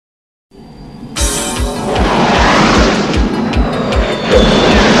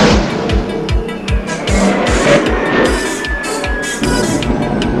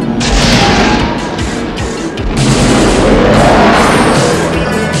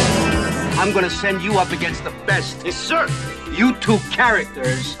I'm gonna send you up against the best. Yes, sir. You two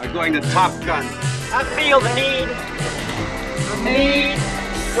characters are going to Top Gun. I feel the need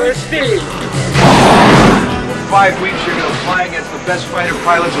for speed. For 5 weeks, you're gonna fly against the best fighter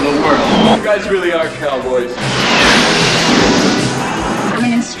pilots in the world. You guys really are cowboys. I'm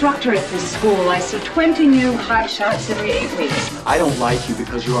an instructor at this school. I see 20 new hot shots every 8 weeks. I don't like you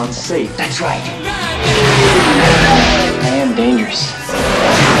because you're unsafe. That's right. I am dangerous.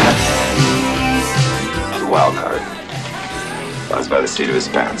 He's a wild card. Flies by the seat of his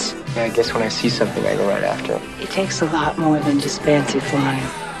pants. Yeah, I guess when I see something, I go right after it. It takes a lot more than just fancy flying.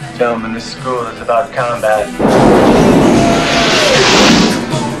 Gentlemen, this school is about combat.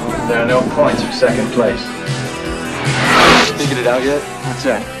 There are no points for second place. Figured it out yet? What's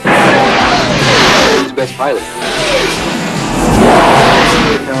that? Who's the best pilot?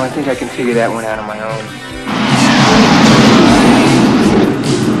 No, I think I can figure that one out on my own.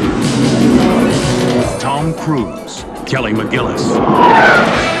 Tom Cruise, Kelly McGillis.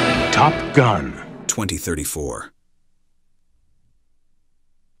 Top Gun. 2034.